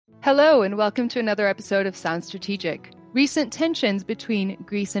Hello, and welcome to another episode of Sound Strategic. Recent tensions between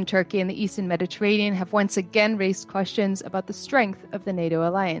Greece and Turkey in the Eastern Mediterranean have once again raised questions about the strength of the NATO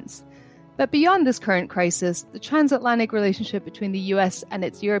alliance. But beyond this current crisis, the transatlantic relationship between the US and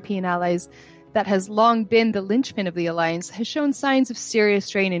its European allies that has long been the linchpin of the alliance has shown signs of serious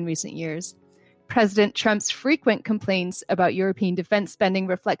strain in recent years. President Trump's frequent complaints about European defense spending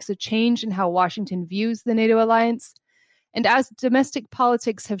reflects a change in how Washington views the NATO alliance. And as domestic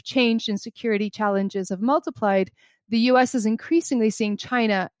politics have changed and security challenges have multiplied, the US is increasingly seeing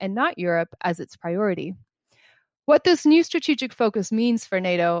China and not Europe as its priority. What this new strategic focus means for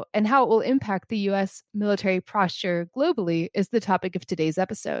NATO and how it will impact the US military posture globally is the topic of today's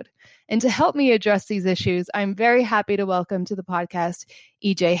episode. And to help me address these issues, I'm very happy to welcome to the podcast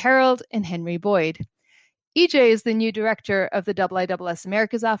E.J. Harold and Henry Boyd. E.J. is the new director of the IISS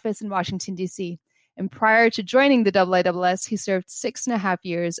Americas office in Washington, D.C., and prior to joining the IISS, he served 6.5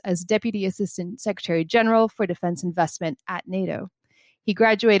 years as Deputy Assistant Secretary General for Defense Investment at NATO. He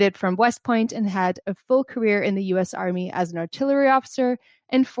graduated from West Point and had a full career in the U.S. Army as an artillery officer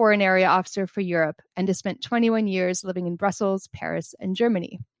and foreign area officer for Europe, and has spent 21 years living in Brussels, Paris, and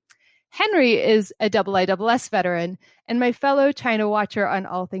Germany. Henry is a IISS veteran and my fellow China watcher on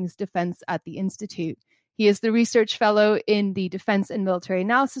all things defense at the Institute. He is the research fellow in the Defense and Military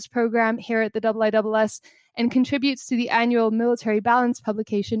Analysis Program here at the IISS and contributes to the annual Military Balance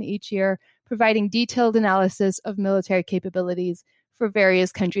publication each year, providing detailed analysis of military capabilities for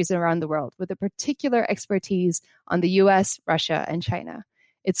various countries around the world, with a particular expertise on the US, Russia, and China.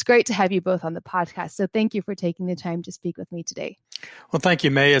 It's great to have you both on the podcast, so thank you for taking the time to speak with me today. Well, thank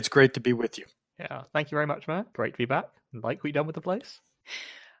you, May. It's great to be with you. Yeah, thank you very much, Matt. Great to be back. Like what you've done with the place.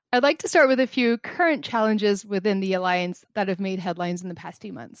 I'd like to start with a few current challenges within the alliance that have made headlines in the past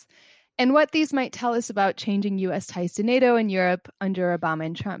few months, and what these might tell us about changing U.S. ties to NATO and Europe under Obama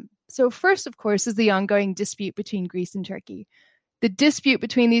and Trump. So first, of course, is the ongoing dispute between Greece and Turkey. The dispute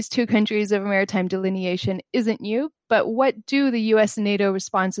between these two countries over maritime delineation isn't new, but what do the U.S. and NATO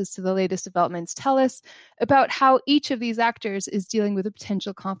responses to the latest developments tell us about how each of these actors is dealing with a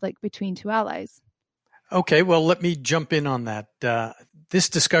potential conflict between two allies? Okay, well, let me jump in on that. This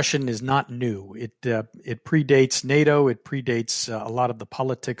discussion is not new. It predates NATO. It predates a lot of the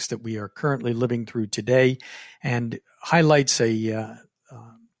politics that we are currently living through today, and highlights an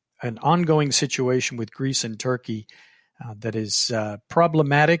ongoing situation with Greece and Turkey that is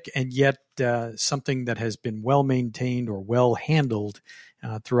problematic, and yet something that has been well maintained or well handled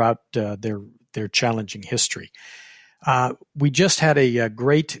throughout their challenging history. We just had a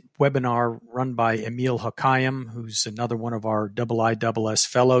great webinar run by Emil Hakayem, who's another one of our IISS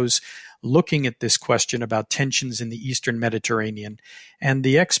fellows, looking at this question about tensions in the Eastern Mediterranean. And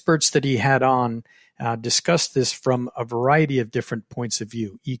the experts that he had on discussed this from a variety of different points of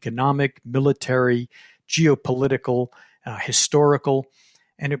view: economic, military, geopolitical, historical.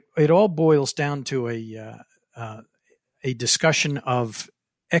 And it all boils down to a discussion of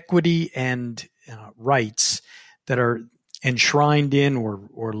equity and rights that are enshrined in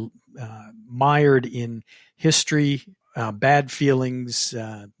or mired in history, bad feelings,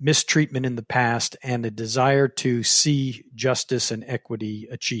 mistreatment in the past, and a desire to see justice and equity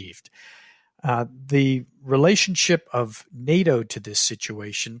achieved. The relationship of NATO to this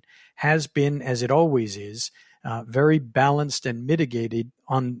situation has been, as it always is, very balanced and mitigated.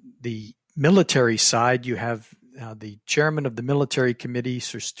 On the military side, you have the chairman of the military committee,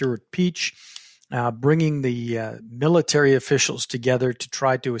 Sir Stuart Peach, bringing the military officials together to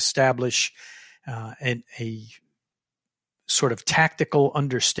try to establish a sort of tactical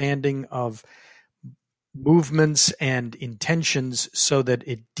understanding of movements and intentions so that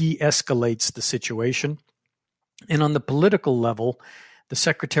it de-escalates the situation. And on the political level, the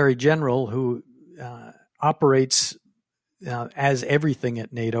Secretary General, who operates as everything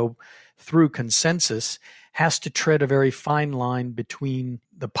at NATO through consensus, has to tread a very fine line between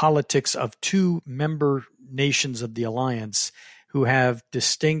the politics of two member nations of the alliance who have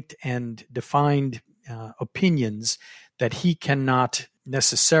distinct and defined opinions that he cannot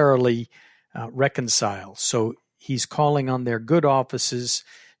necessarily reconcile. So he's calling on their good offices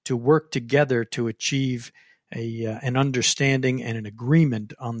to work together to achieve an understanding and an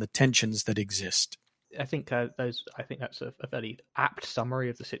agreement on the tensions that exist. I think that's a very apt summary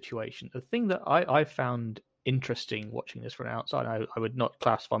of the situation. The thing that I found interesting watching this from outside, I would not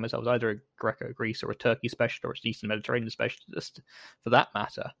classify myself as either a Greco-Greece or a Turkey specialist or an Eastern Mediterranean specialist for that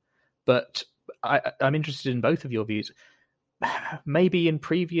matter, but I'm interested in both of your views. Maybe in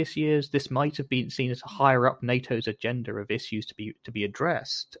previous years, this might have been seen as higher up NATO's agenda of issues to be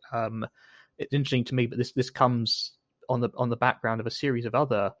addressed. It's interesting to me, but this comes on the background of a series of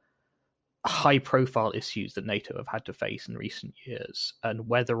other high-profile issues that NATO have had to face in recent years, and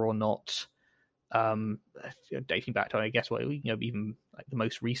whether or not, dating back to, I guess, even like the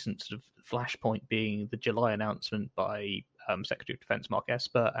most recent sort of flashpoint being the July announcement by Secretary of Defense Mark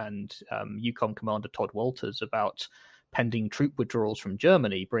Esper and EUCOM Commander Todd Walters about pending troop withdrawals from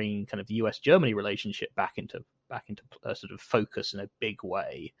Germany, bringing kind of the US-Germany relationship back into sort of focus in a big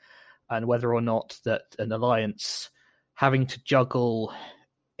way, and whether or not that an alliance having to juggle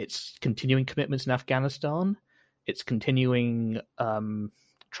its continuing commitments in Afghanistan, its continuing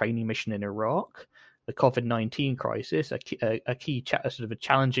training mission in Iraq, the COVID-19 crisis, sort of a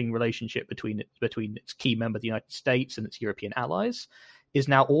challenging relationship between its key member, the United States, and its European allies, is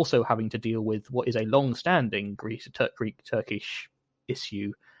now also having to deal with what is a long-standing Greek-Turkish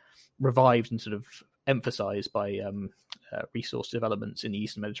issue, revived and sort of emphasized by resource developments in the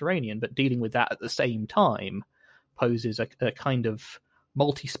Eastern Mediterranean. But dealing with that at the same time poses a kind of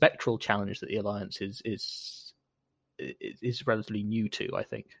multispectral challenge that the alliance is relatively new to, I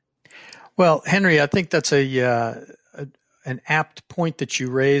think. Well, Henry, I think that's an apt point that you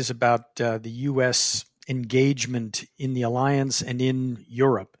raise about the U.S. engagement in the alliance and in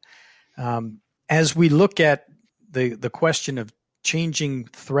Europe. As we look at the question of changing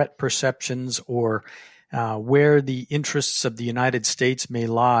threat perceptions or where the interests of the United States may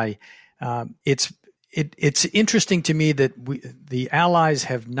lie, it's interesting to me that the allies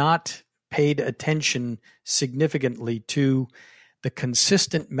have not paid attention significantly to the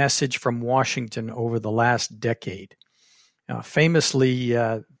consistent message from Washington over the last decade. Famously,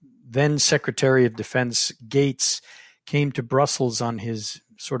 then Secretary of Defense Gates came to Brussels on his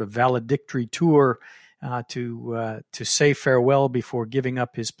sort of valedictory tour to say farewell before giving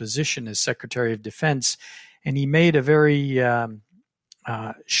up his position as Secretary of Defense, and he made a very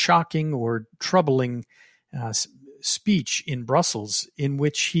shocking or troubling speech in Brussels in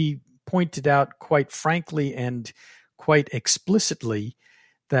which he pointed out quite frankly and quite explicitly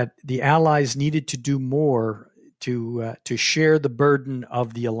that the allies needed to do more to share the burden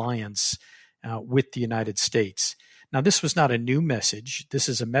of the alliance with the United States. Now, this was not a new message. This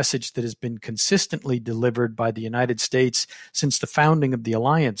is a message that has been consistently delivered by the United States since the founding of the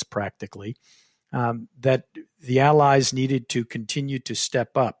alliance, practically, that the allies needed to continue to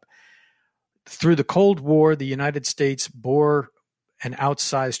step up. Through the Cold War, the United States bore an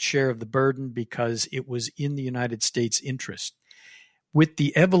outsized share of the burden because it was in the United States' interest. With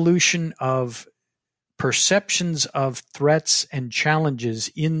the evolution of perceptions of threats and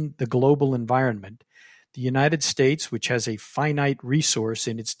challenges in the global environment, the United States, which has a finite resource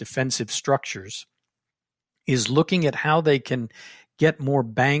in its defensive structures, is looking at how they can get more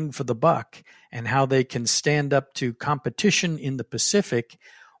bang for the buck and how they can stand up to competition in the Pacific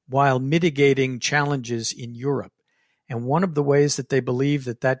while mitigating challenges in Europe. And one of the ways that they believe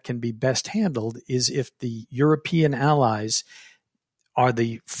that can be best handled is if the European allies are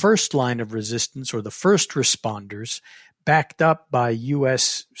the first line of resistance or the first responders, backed up by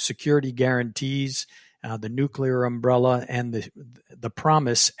U.S. security guarantees, the nuclear umbrella, and the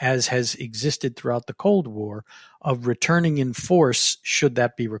promise, as has existed throughout the Cold War, of returning in force should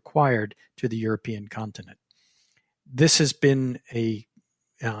that be required to the European continent. This has been a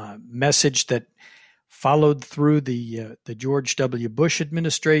message that followed through the George W. Bush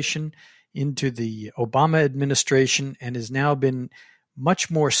administration into the Obama administration and has now been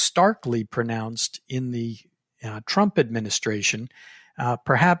much more starkly pronounced in the Trump administration,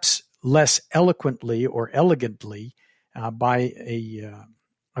 perhaps less eloquently or elegantly by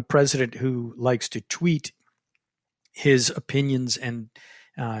a president who likes to tweet his opinions and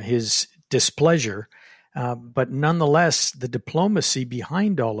his displeasure. But nonetheless, the diplomacy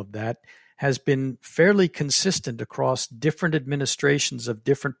behind all of that has been fairly consistent across different administrations of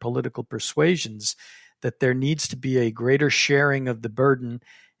different political persuasions, that there needs to be a greater sharing of the burden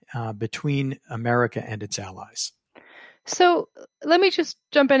between America and its allies. So let me just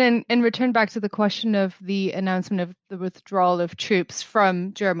jump in and return back to the question of the announcement of the withdrawal of troops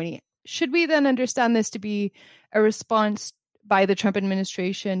from Germany. Should we then understand this to be a response by the Trump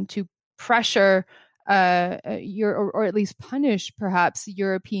administration to pressure or at least punish perhaps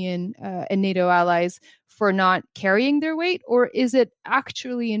European and NATO allies for not carrying their weight? Or is it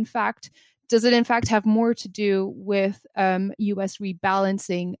actually, does it in fact have more to do with U.S.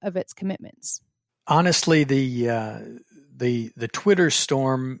 rebalancing of its commitments? Honestly, the Twitter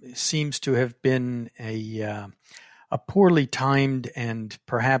storm seems to have been a poorly timed and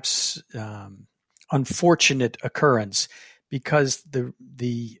perhaps unfortunate occurrence, because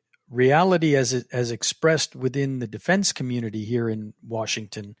the reality as expressed within the defense community here in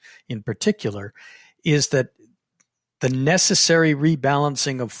Washington in particular is that the necessary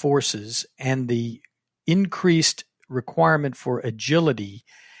rebalancing of forces and the increased requirement for agility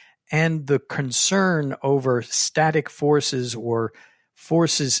and the concern over static forces or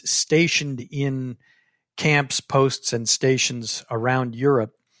forces stationed in camps, posts, and stations around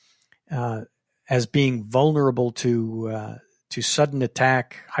Europe as being vulnerable to sudden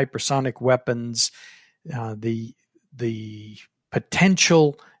attack, hypersonic weapons, the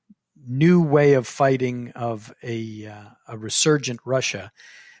potential new way of fighting of a resurgent Russia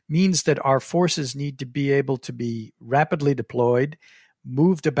means that our forces need to be able to be rapidly deployed,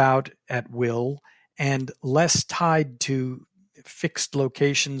 moved about at will, and less tied to fixed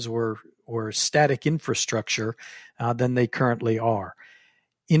locations or static infrastructure than they currently are.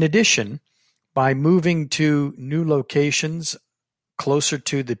 In addition, by moving to new locations closer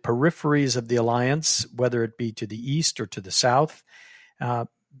to the peripheries of the alliance, whether it be to the east or to the south,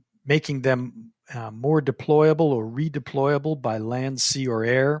 making them more deployable or redeployable by land, sea, or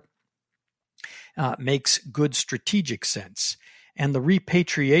air, makes good strategic sense. And the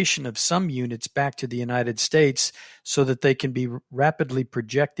repatriation of some units back to the United States so that they can be rapidly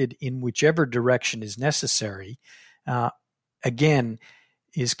projected in whichever direction is necessary, again,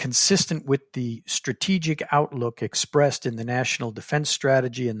 is consistent with the strategic outlook expressed in the National Defense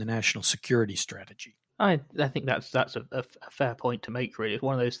Strategy and the National Security Strategy. I think that's a fair point to make, really. It's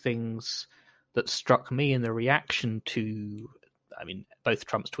one of those things that struck me in the reaction to, both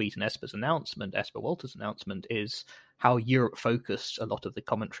Trump's tweet and Esper Walters' announcement, is how Europe-focused a lot of the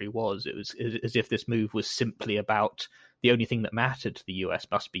commentary was. It was as if this move was simply about the only thing that mattered to the US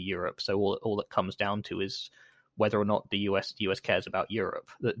must be Europe. So all that comes down to is whether or not the US cares about Europe.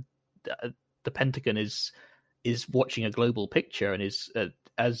 The Pentagon is watching a global picture and is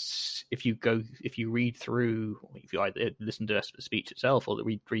if you read through, if you either listen to the speech itself or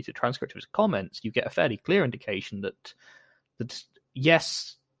read the transcript of his comments, you get a fairly clear indication that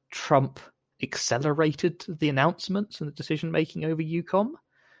yes, Trump accelerated the announcements and the decision making over EUCOM,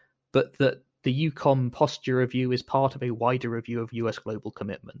 but that the EUCOM posture review is part of a wider review of US global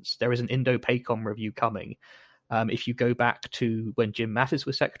commitments. There is an Indo-PACOM review coming. If you go back to when Jim Mattis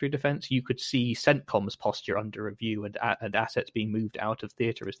was Secretary of Defense, you could see CENTCOM's posture under review and assets being moved out of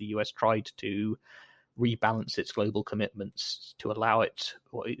theater as the US tried to rebalance its global commitments to allow it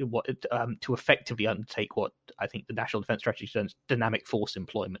to effectively undertake what I think the National Defense Strategy terms dynamic force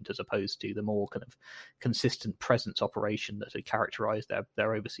employment, as opposed to the more kind of consistent presence operation that had characterized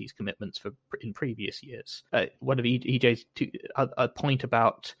their overseas commitments in previous years. One of EJ's a point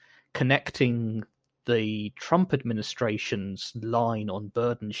about connecting the Trump administration's line on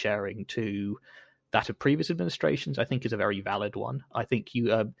burden sharing to that of previous administrations, I think, is a very valid one. I think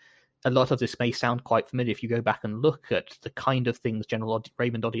a lot of this may sound quite familiar if you go back and look at the kind of things General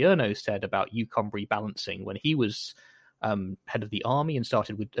Raymond Odierno said about EUCOM rebalancing when he was head of the army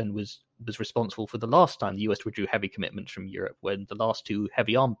and was responsible for the last time the US withdrew heavy commitments from Europe, when the last two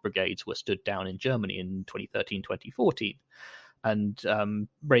heavy armed brigades were stood down in Germany in 2013-2014. And Leon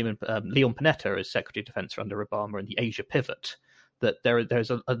Panetta as Secretary of Defense under Obama and the Asia pivot, that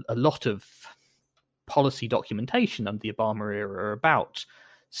there's a lot of policy documentation under the Obama era about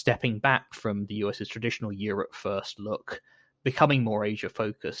stepping back from the US's traditional Europe first look, becoming more Asia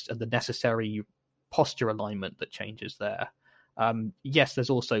focused, and the necessary posture alignment that changes there. Yes, there's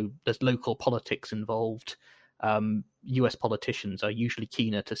local politics involved. US politicians are usually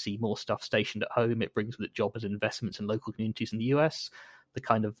keener to see more stuff stationed at home. It brings with it jobs and investments in local communities in the US. The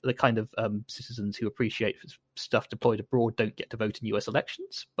kind of citizens who appreciate stuff deployed abroad don't get to vote in US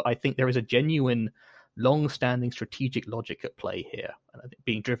elections. But I think there is a genuine, long-standing strategic logic at play here,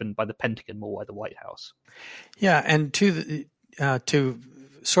 being driven by the Pentagon more by the White House. Yeah, and to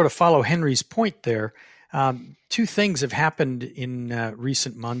sort of follow Henry's point there, two things have happened in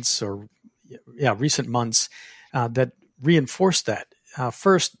recent months that reinforce that.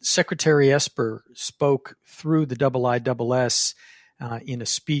 First, Secretary Esper spoke through the IISS in a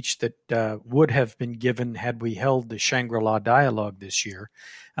speech that would have been given had we held the Shangri-La Dialogue this year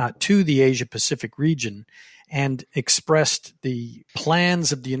to the Asia-Pacific region, and expressed the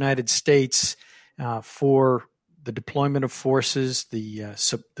plans of the United States for the deployment of forces, the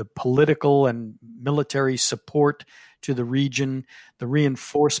political and military support to the region, the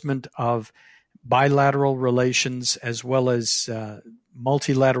reinforcement of bilateral relations, as well as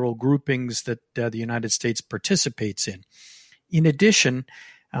multilateral groupings that the United States participates in. In addition,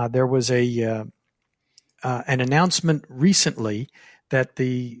 there was an announcement recently that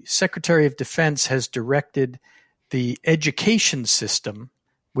the Secretary of Defense has directed the education system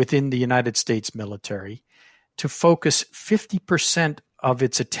within the United States military to focus 50% of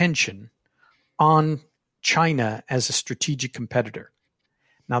its attention on China as a strategic competitor.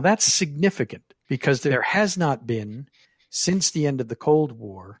 Now, that's significant because there has not been, since the end of the Cold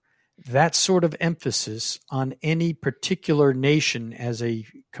War, that sort of emphasis on any particular nation as a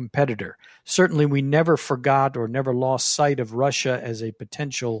competitor. Certainly, we never forgot or never lost sight of Russia as a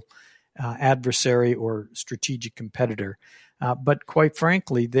potential adversary or strategic competitor. But quite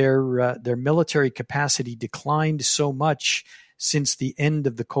frankly, their military capacity declined so much since the end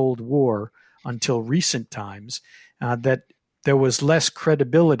of the Cold War until recent times that there was less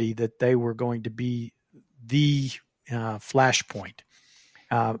credibility that they were going to be the flashpoint.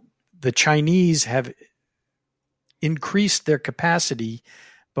 The Chinese have increased their capacity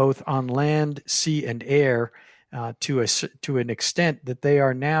both on land, sea, and air to an extent that they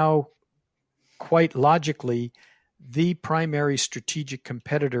are now quite logically the primary strategic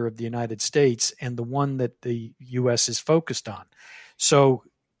competitor of the United States and the one that the U.S. is focused on. So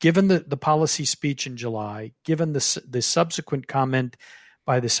given the policy speech in July, given the subsequent comment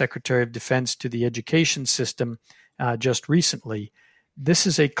by the Secretary of Defense to the education system just recently, this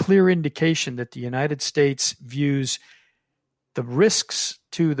is a clear indication that the United States views the risks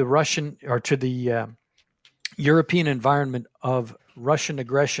to the Russian or to the European environment of Russian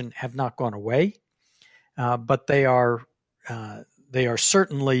aggression have not gone away, but they are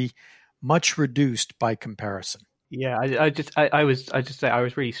certainly much reduced by comparison. Yeah, I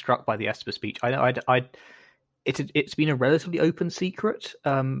was really struck by the Esper speech. It's been a relatively open secret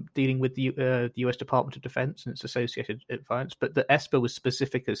dealing with the U.S. Department of Defense and its associated advance, but the Esper was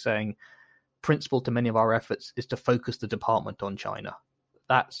specific as saying, principal to many of our efforts is to focus the department on China.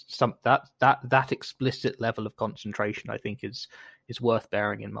 That's that explicit level of concentration, I think, is worth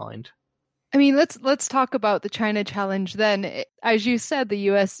bearing in mind. I mean, let's talk about the China challenge then. As you said, the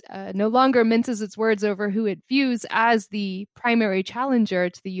U.S. No longer minces its words over who it views as the primary challenger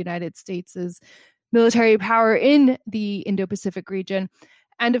to the United States' military power in the Indo-Pacific region.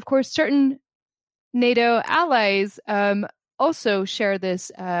 And of course, certain NATO allies also share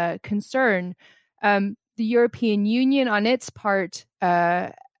this concern. The European Union, on its part,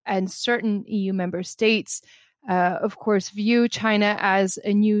 and certain EU member states, of course, view China as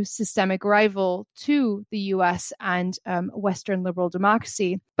a new systemic rival to the US and Western liberal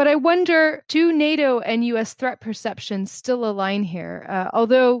democracy. But I wonder, do NATO and US threat perceptions still align here?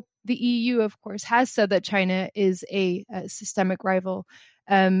 Although the EU, of course, has said that China is a systemic rival,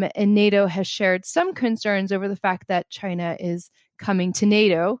 and NATO has shared some concerns over the fact that China is coming to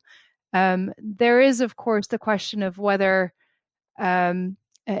NATO. There is, of course, the question of whether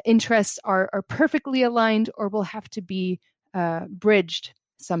interests are perfectly aligned or will have to be bridged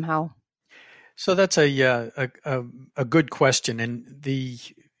somehow. So that's a good question, and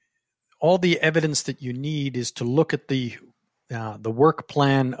all the evidence that you need is to look at the work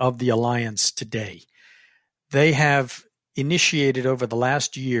plan of the alliance today. They have initiated over the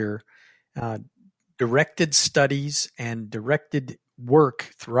last year directed studies and directed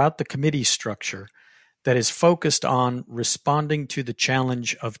work throughout the committee structure that is focused on responding to the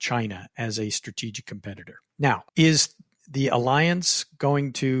challenge of China as a strategic competitor. Now, is the alliance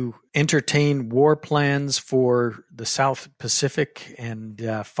going to entertain war plans for the South Pacific and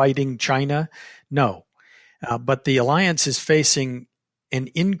fighting China? No. But the alliance is facing an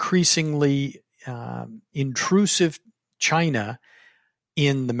increasingly intrusive China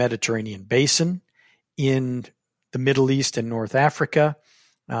in the Mediterranean basin, in the Middle East and North Africa,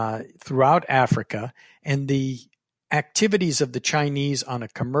 throughout Africa, and the activities of the Chinese on a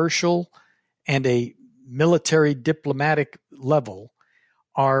commercial and a military diplomatic level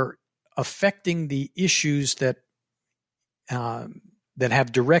are affecting the issues that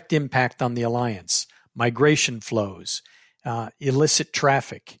have direct impact on the alliance: migration flows, illicit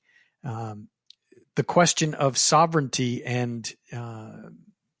traffic, the question of sovereignty and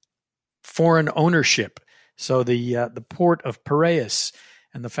foreign ownership. So the port of Piraeus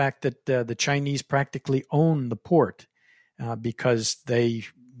and the fact that the Chinese practically own the port because they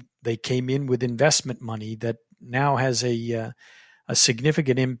came in with investment money that now has a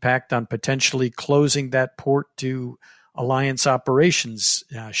significant impact on potentially closing that port to alliance operations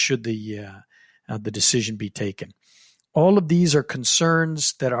should the decision be taken. All of these are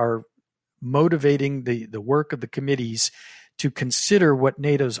concerns that are motivating the work of the committees to consider what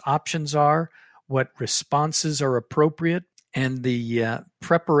NATO's options are, what responses are appropriate, and the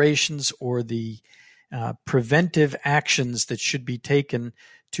preparations or the preventive actions that should be taken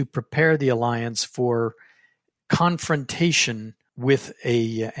to prepare the alliance for confrontation with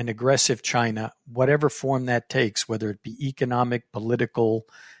an aggressive China, whatever form that takes, whether it be economic, political,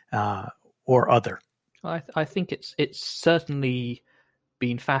 or other. I think it's certainly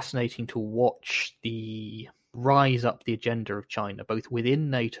been fascinating to watch the rise up the agenda of China, both within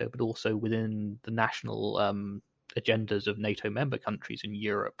NATO but also within the national agendas of NATO member countries in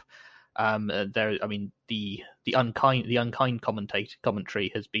Europe. The unkind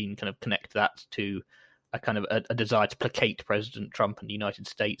commentary has been kind of connect that to a kind of a desire to placate President Trump and the United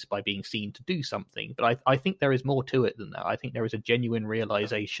States by being seen to do something. But I think there is more to it than that. I think there is a genuine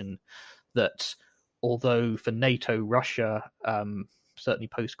realization that although for NATO, Russia, certainly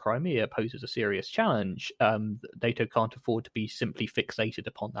post-Crimea, poses a serious challenge, NATO can't afford to be simply fixated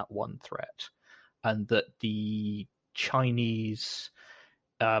upon that one threat. And that the Chinese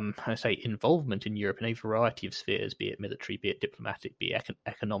involvement in Europe in a variety of spheres, be it military, be it diplomatic, be it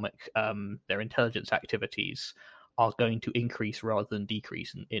economic, their intelligence activities are going to increase rather than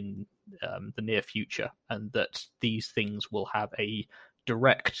decrease in the near future, and that these things will have a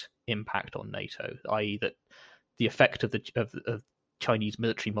direct impact on NATO, i.e. that the effect of Chinese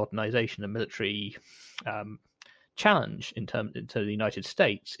military modernization and military challenge into the United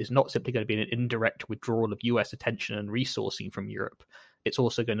States is not simply going to be an indirect withdrawal of US attention and resourcing from Europe. It's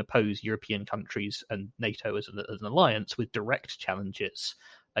also going to pose European countries and NATO as an alliance with direct challenges.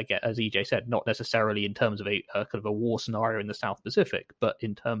 Again, as EJ said, not necessarily in terms of a kind of a war scenario in the South Pacific, but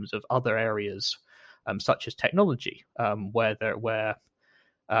in terms of other areas such as technology, where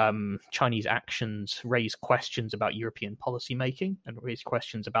Chinese actions raise questions about European policymaking and raise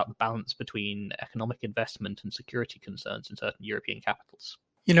questions about the balance between economic investment and security concerns in certain European capitals.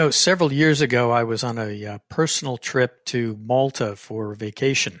 You know, several years ago, I was on a personal trip to Malta for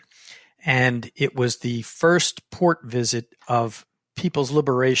vacation, and it was the first port visit of People's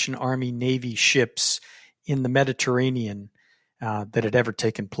Liberation Army Navy ships in the Mediterranean that had ever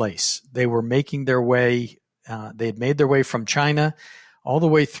taken place. They were making their way, they had made their way from China all the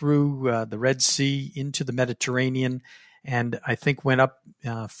way through the Red Sea into the Mediterranean, and I think went up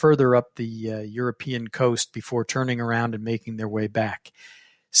further up the European coast before turning around and making their way back,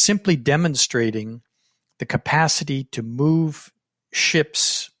 simply demonstrating the capacity to move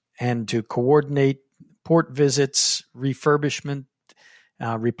ships and to coordinate port visits, refurbishment,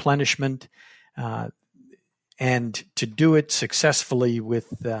 replenishment, and to do it successfully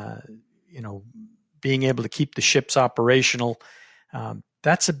with, being able to keep the ships operational.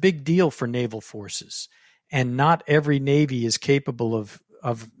 That's a big deal for naval forces. And not every Navy is capable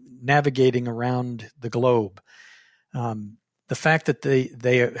of navigating around the globe. The fact that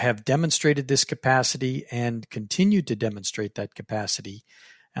they have demonstrated this capacity and continue to demonstrate that capacity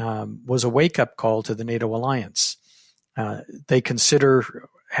was a wake-up call to the NATO alliance. They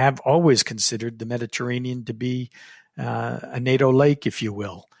have always considered the Mediterranean to be a NATO lake, if you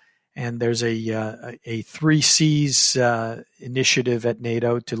will. And there's a Three Seas initiative at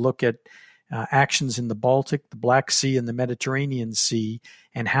NATO to look at actions in the Baltic, the Black Sea, and the Mediterranean Sea,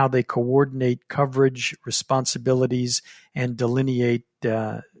 and how they coordinate coverage, responsibilities, and delineate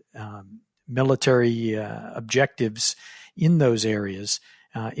military objectives in those areas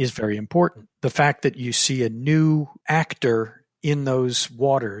is very important. The fact that you see a new actor in those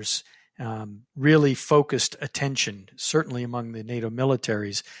waters really focused attention, certainly among the NATO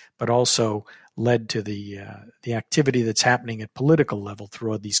militaries, but also led to the activity that's happening at political level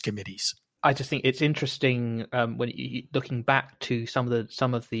through all these committees. I just think it's interesting when looking back to some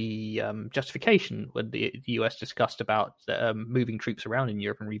of the justification when the US discussed about moving troops around in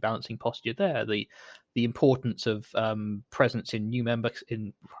Europe and rebalancing posture there. The importance of presence in new members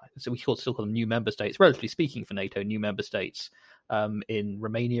so we still call them new member states, relatively speaking for NATO, new member states in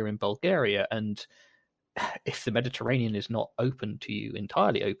Romania and Bulgaria. And if the Mediterranean is not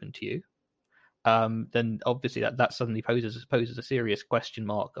entirely open to you, then obviously that suddenly poses a serious question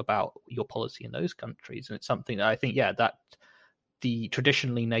mark about your policy in those countries. And it's something that I think, that the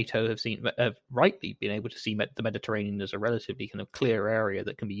traditionally NATO have rightly been able to see the Mediterranean as a relatively kind of clear area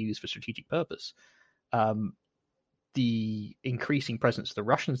that can be used for strategic purpose. The increasing presence of the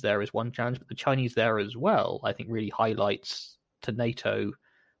Russians there is one challenge, but the Chinese there as well, I think, really highlights to NATO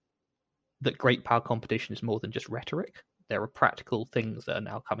that great power competition is more than just rhetoric. There are practical things that are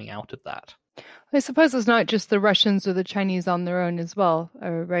now coming out of that. I suppose it's not just the Russians or the Chinese on their own as well,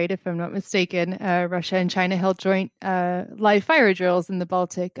 right? If I'm not mistaken, Russia and China held joint live fire drills in the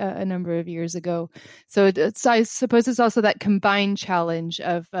Baltic a number of years ago. So I suppose it's also that combined challenge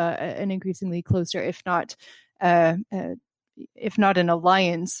of an increasingly closer, if not an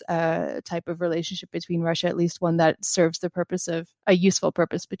alliance type of relationship between Russia, at least one that serves the purpose of a useful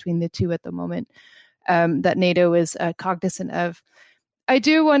purpose between the two at the moment, that NATO is cognizant of. I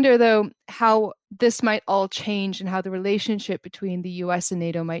do wonder, though, how this might all change and how the relationship between the US and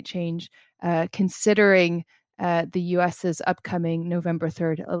NATO might change, considering the U.S.'s upcoming November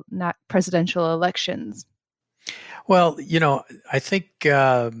 3rd presidential elections? Well, I think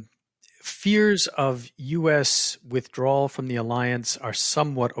fears of U.S. withdrawal from the alliance are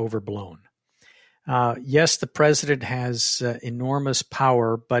somewhat overblown. Yes, the president has enormous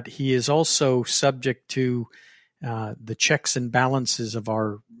power, but he is also subject to the checks and balances of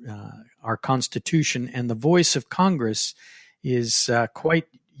our Constitution, and the voice of Congress is quite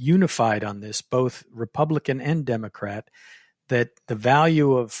unified on this, both Republican and Democrat, that the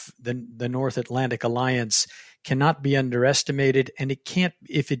value of the North Atlantic Alliance cannot be underestimated, and it can't.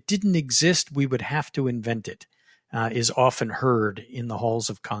 If it didn't exist, we would have to invent it. Is often heard in the halls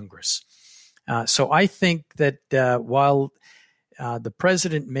of Congress. So I think that while the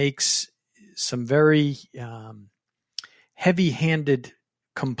president makes some very heavy-handed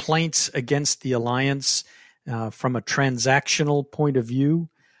complaints against the alliance from a transactional point of view,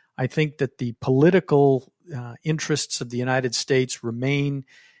 I think that the political interests of the United States remain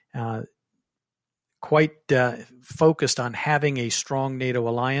quite focused on having a strong NATO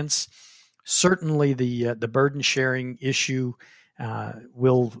alliance. Certainly, the burden sharing issue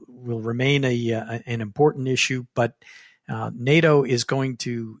will remain an important issue, but NATO is going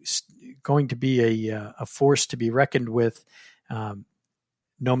to be a force to be reckoned with,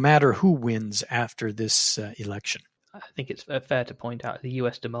 no matter who wins after this election. I think it's fair to point out the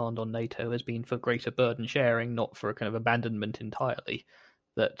US demand on NATO has been for greater burden sharing, not for a kind of abandonment entirely.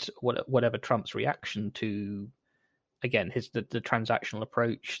 That whatever Trump's reaction to, again, the transactional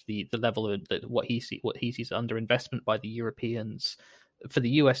approach, the level of what he sees underinvestment by the Europeans, for the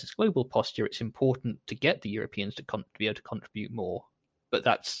US's global posture, it's important to get the Europeans to be able to contribute more. But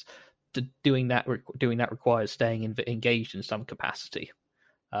doing that requires staying engaged in some capacity.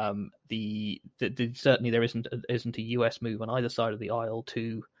 Certainly there isn't a US move on either side of the aisle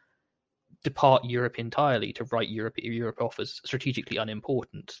to depart Europe entirely, to write Europe off as strategically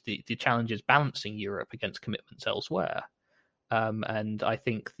unimportant. The challenge is balancing Europe against commitments elsewhere, and I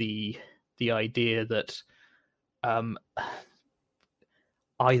think the idea that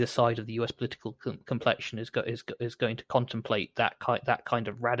either side of the US political complexion is going to contemplate that kind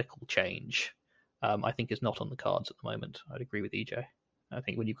of radical change, I think is not on the cards at the moment. I'd agree with EJ. I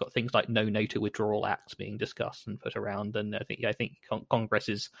think when you've got things like no NATO withdrawal acts being discussed and put around, then I think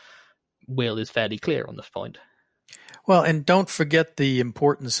Congress's will is fairly clear on this point. Well, and don't forget the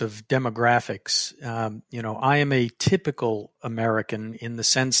importance of demographics. I am a typical American in the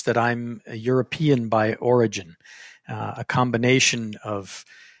sense that I'm a European by origin, a combination of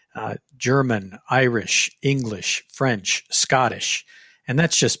German, Irish, English, French, Scottish, and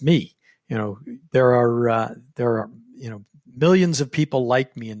that's just me. There are millions of people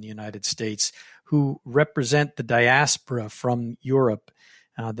like me in the United States who represent the diaspora from Europe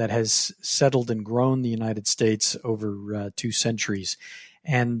that has settled and grown the United States over 2 centuries.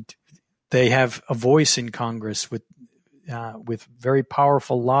 And they have a voice in Congress with very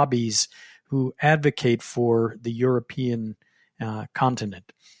powerful lobbies who advocate for the European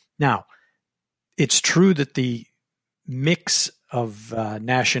continent. Now, it's true that the mix of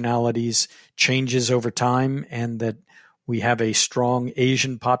nationalities changes over time, and that we have a strong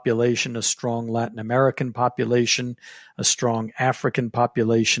Asian population, a strong Latin American population, a strong African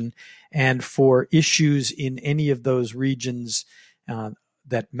population. And for issues in any of those regions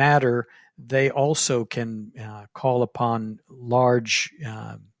that matter, they also can call upon large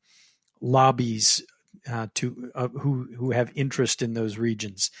lobbies who have interest in those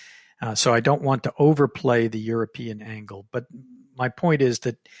regions. So I don't want to overplay the European angle, but my point is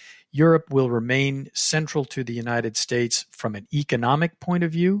that Europe will remain central to the United States from an economic point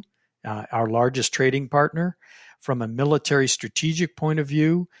of view, our largest trading partner, from a military strategic point of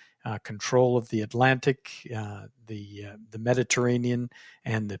view, control of the Atlantic, the Mediterranean,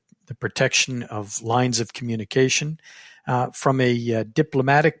 and the protection of lines of communication. From a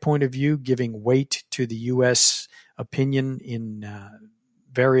diplomatic point of view, giving weight to the U.S. opinion in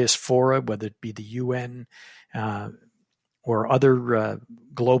various fora, whether it be the UN or other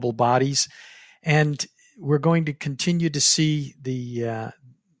global bodies. And we're going to continue to see the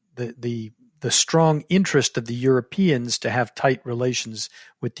strong interest of the Europeans to have tight relations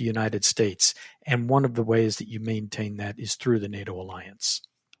with the United States. And one of the ways that you maintain that is through the NATO alliance.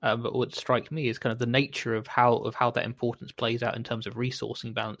 But what strikes me is kind of the nature of how that importance plays out in terms of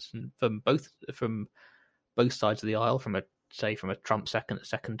resourcing balance, and from both sides of the aisle, from a Trump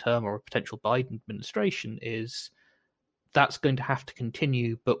second term or a potential Biden administration, is that's going to have to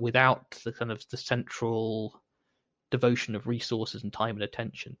continue, but without the kind of the central devotion of resources and time and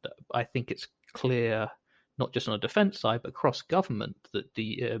attention. I think it's clear, not just on a defense side, but across government, that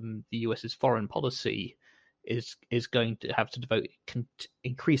the US's foreign policy is going to have to devote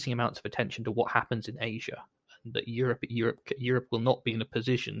increasing amounts of attention to what happens in Asia, and that Europe will not be in a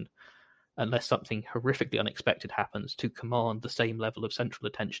position, unless something horrifically unexpected happens, to command the same level of central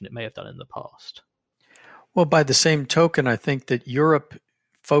attention it may have done in the past. Well, by the same token, I think that Europe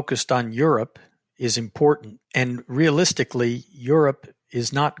focused on Europe is important. And realistically, Europe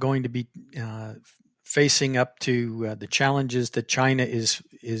is not going to be facing up to the challenges that China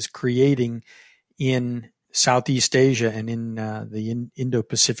is creating in Southeast Asia and in the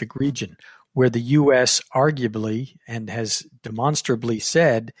Indo-Pacific region, where the U.S. arguably and has demonstrably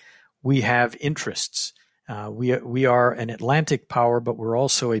said we have interests. We are an Atlantic power, but we're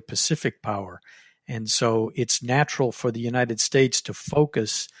also a Pacific power. And so it's natural for the United States to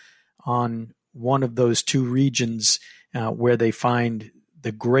focus on one of those two regions where they find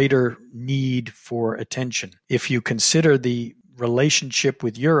the greater need for attention. If you consider the relationship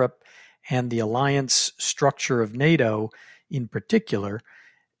with Europe and the alliance structure of NATO in particular,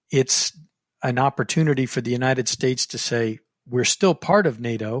 it's an opportunity for the United States to say, we're still part of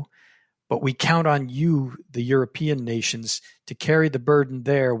NATO, but we count on you, the European nations, to carry the burden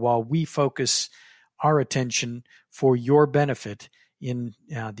there while we focus our attention for your benefit in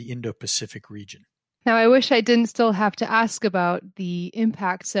the Indo-Pacific region. Now, I wish I didn't still have to ask about the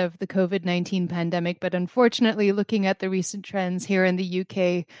impacts of the COVID-19 pandemic, but unfortunately, looking at the recent trends here in the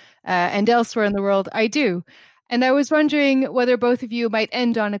UK and elsewhere in the world, I do. And I was wondering whether both of you might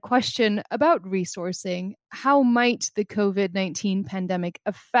end on a question about resourcing. How might the COVID-19 pandemic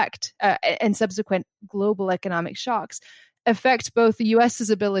affect and subsequent global economic shocks affect both the US's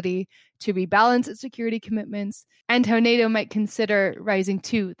ability to rebalance its security commitments and how NATO might consider rising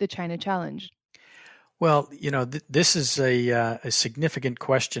to the China challenge? Well, this is a significant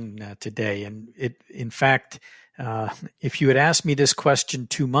question today. And in fact, if you had asked me this question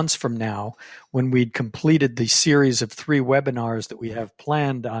 2 months from now, when we'd completed the series of 3 webinars that we have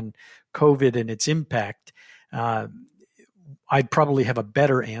planned on COVID and its impact, I'd probably have a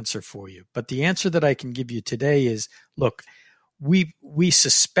better answer for you. But the answer that I can give you today is, look, we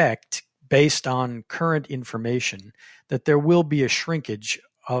suspect, based on current information, that there will be a shrinkage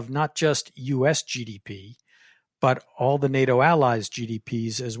of not just U.S. GDP, but all the NATO allies'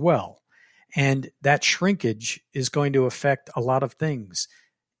 GDPs as well. And that shrinkage is going to affect a lot of things,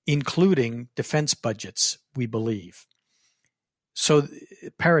 including defense budgets, we believe. So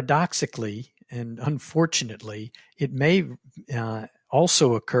paradoxically and unfortunately, it may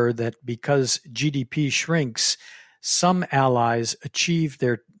also occur that because GDP shrinks, some allies achieve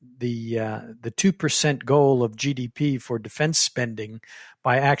the 2% goal of GDP for defense spending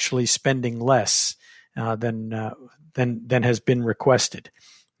by actually spending less than has been requested.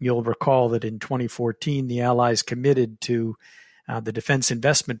 You'll recall that in 2014, the allies committed to the Defense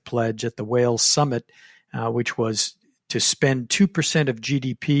Investment Pledge at the Wales Summit, which was to spend 2% of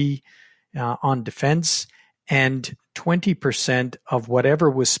GDP on defense and 20% of whatever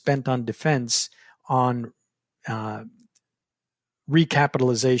was spent on defense on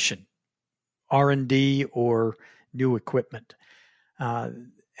recapitalization, R&D, or new equipment.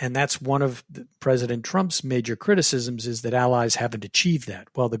 And that's one of President Trump's major criticisms, is that allies haven't achieved that.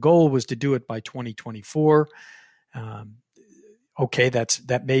 Well, the goal was to do it by 2024. Okay,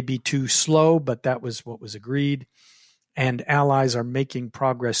 that may be too slow, but that was what was agreed. And allies are making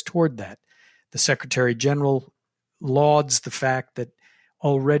progress toward that. The Secretary General lauds the fact that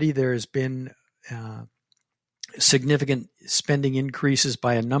already there has been significant spending increases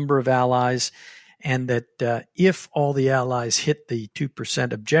by a number of allies, and that if all the allies hit the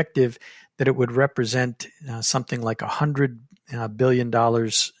 2% objective, that it would represent something like $100 billion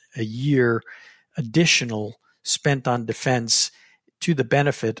a year additional spent on defense to the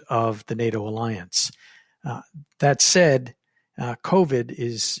benefit of the NATO alliance. That said, COVID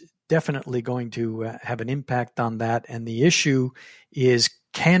is definitely going to have an impact on that. And the issue is,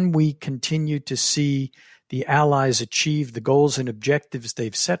 can we continue to see the allies achieve the goals and objectives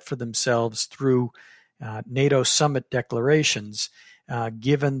they've set for themselves through NATO summit declarations,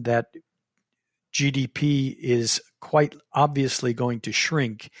 given that GDP is quite obviously going to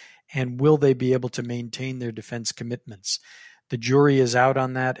shrink, and will they be able to maintain their defense commitments? The jury is out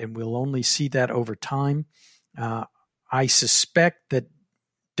on that, and we'll only see that over time. I suspect that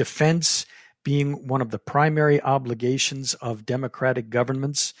defense, being one of the primary obligations of democratic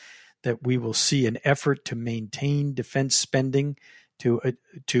governments, that we will see an effort to maintain defense spending,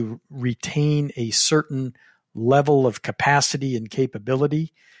 to retain a certain level of capacity and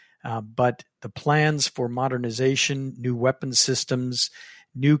capability. But the plans for modernization, new weapon systems,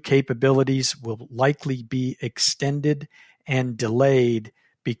 new capabilities will likely be extended and delayed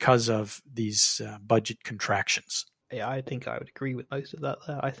because of these budget contractions. Yeah, I think I would agree with most of that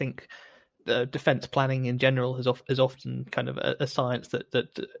there. I think defense planning in general is often kind of a science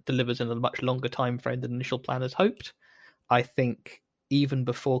that delivers in a much longer time frame than initial planners hoped. I think even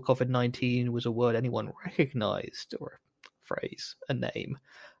before COVID-19 was a word anyone recognized, or a phrase, a name,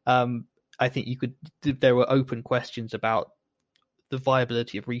 I think there were open questions about the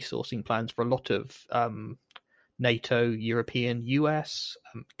viability of resourcing plans for a lot of NATO, European, US,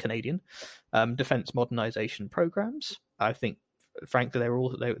 Canadian defense modernization programs. I think, frankly,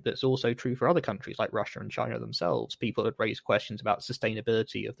 that's also true for other countries like Russia and China themselves. People had raised questions about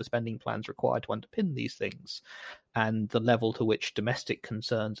sustainability of the spending plans required to underpin these things, and the level to which domestic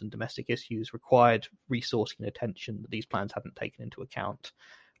concerns and domestic issues required resourcing and attention that these plans hadn't taken into account.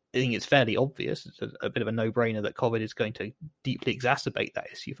 I think it's fairly obvious, it's a bit of a no-brainer, that COVID is going to deeply exacerbate that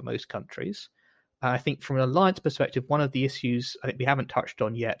issue for most countries. I think from an alliance perspective, one of the issues I think we haven't touched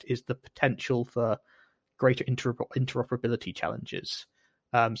on yet is the potential for greater interoperability challenges.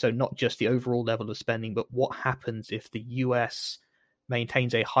 So not just the overall level of spending, but what happens if the US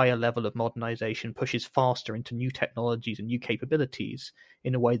maintains a higher level of modernization, pushes faster into new technologies and new capabilities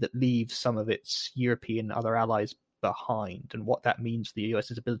in a way that leaves some of its European and other allies behind, and what that means for the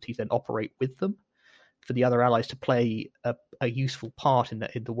US's ability to then operate with them, for the other allies to play a useful part in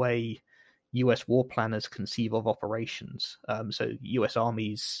the way US war planners conceive of operations. So US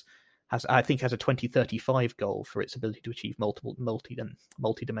armies has a 2035 goal for its ability to achieve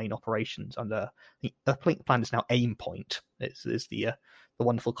multi-domain operations under the plan is now Aimpoint. Is the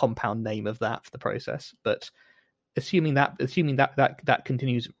wonderful compound name of that for the process. But assuming that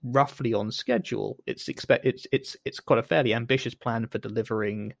continues roughly on schedule, it's got a fairly ambitious plan for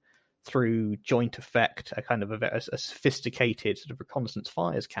delivering through joint effect a kind of a sophisticated sort of reconnaissance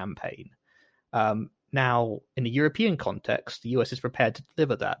fires campaign. Now, in the European context, the US is prepared to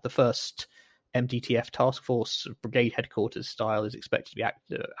deliver that. The first MDTF task force brigade headquarters style is expected to be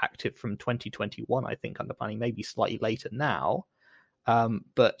active from 2021, I think, under planning, maybe slightly later now.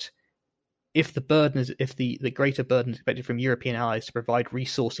 But if the greater burden is expected from European allies to provide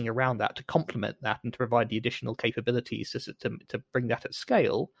resourcing around that, to complement that, and to provide the additional capabilities to bring that at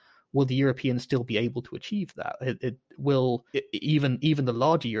scale, will the Europeans still be able to achieve that? Even the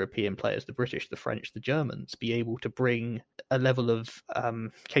larger European players, the British, the French, the Germans, be able to bring a level of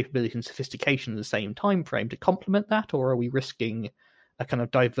capability and sophistication in the same time frame to complement that, or are we risking a kind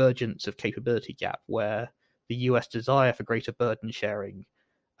of divergence of capability gap where the US desire for greater burden sharing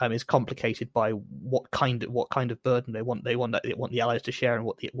is complicated by what kind of burden they want the allies to share, and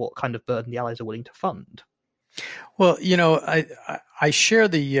what kind of burden the allies are willing to fund? Well, I share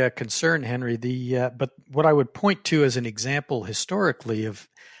the concern, Henry. But what I would point to as an example historically of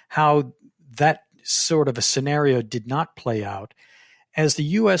how that sort of a scenario did not play out, as the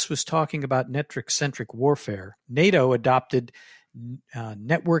U.S. was talking about network-centric warfare, NATO adopted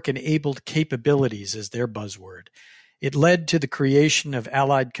network-enabled capabilities as their buzzword. It led to the creation of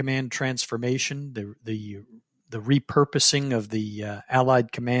Allied Command Transformation, the repurposing of the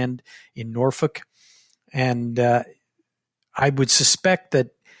Allied Command in Norfolk. And I would suspect that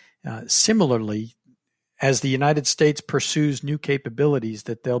similarly, as the United States pursues new capabilities,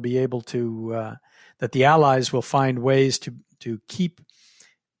 that they'll be able to, that the allies will find ways to keep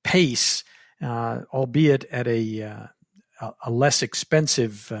pace, albeit at a less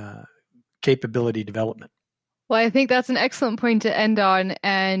expensive capability development. Well, I think that's an excellent point to end on,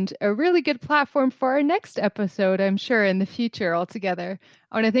 and a really good platform for our next episode, I'm sure, in the future altogether.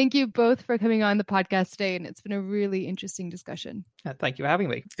 I want to thank you both for coming on the podcast today, and it's been a really interesting discussion. Thank you for having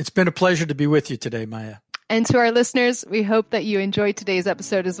me. It's been a pleasure to be with you today, Maya. And to our listeners, we hope that you enjoyed today's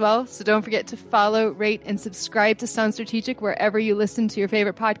episode as well. So don't forget to follow, rate, and subscribe to Sound Strategic wherever you listen to your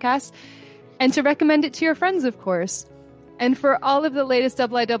favorite podcasts, and to recommend it to your friends, of course. And for all of the latest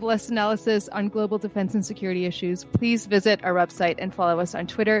IISS analysis on global defense and security issues, please visit our website and follow us on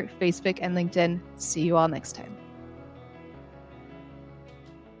Twitter, Facebook, and LinkedIn. See you all next time.